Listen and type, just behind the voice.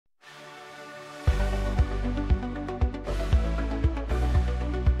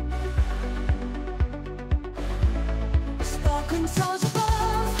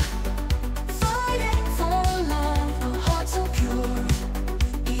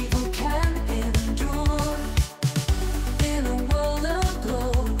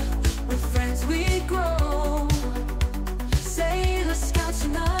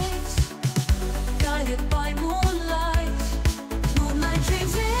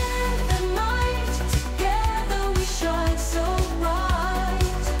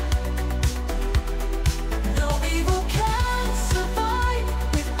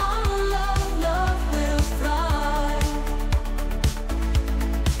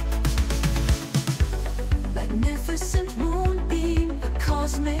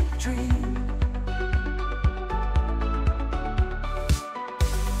cosmic dream.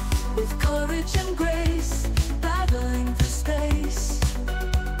 With courage and grace, battling for space.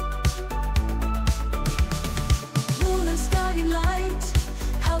 Moon and starry light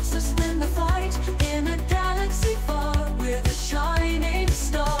helps us win the fight. In a galaxy far, we're the shining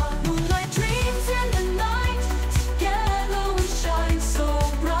star. Moonlight dreams in the night, together we shine so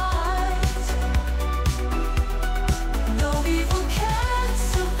bright. No evil can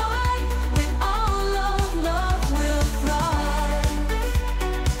survive, with all of love will thrive.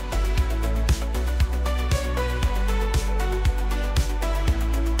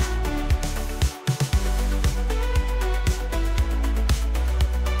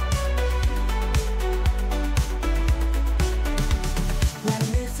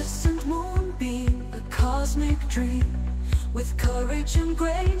 Magnificent moonbeam, a cosmic dream. With courage and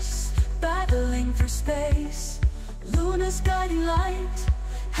grace, battling through space. Luna's guiding light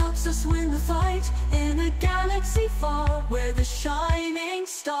helps us win the fight. In a galaxy far, we're the shining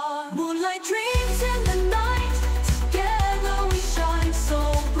star. Moonlight dreams in the night, together we shine so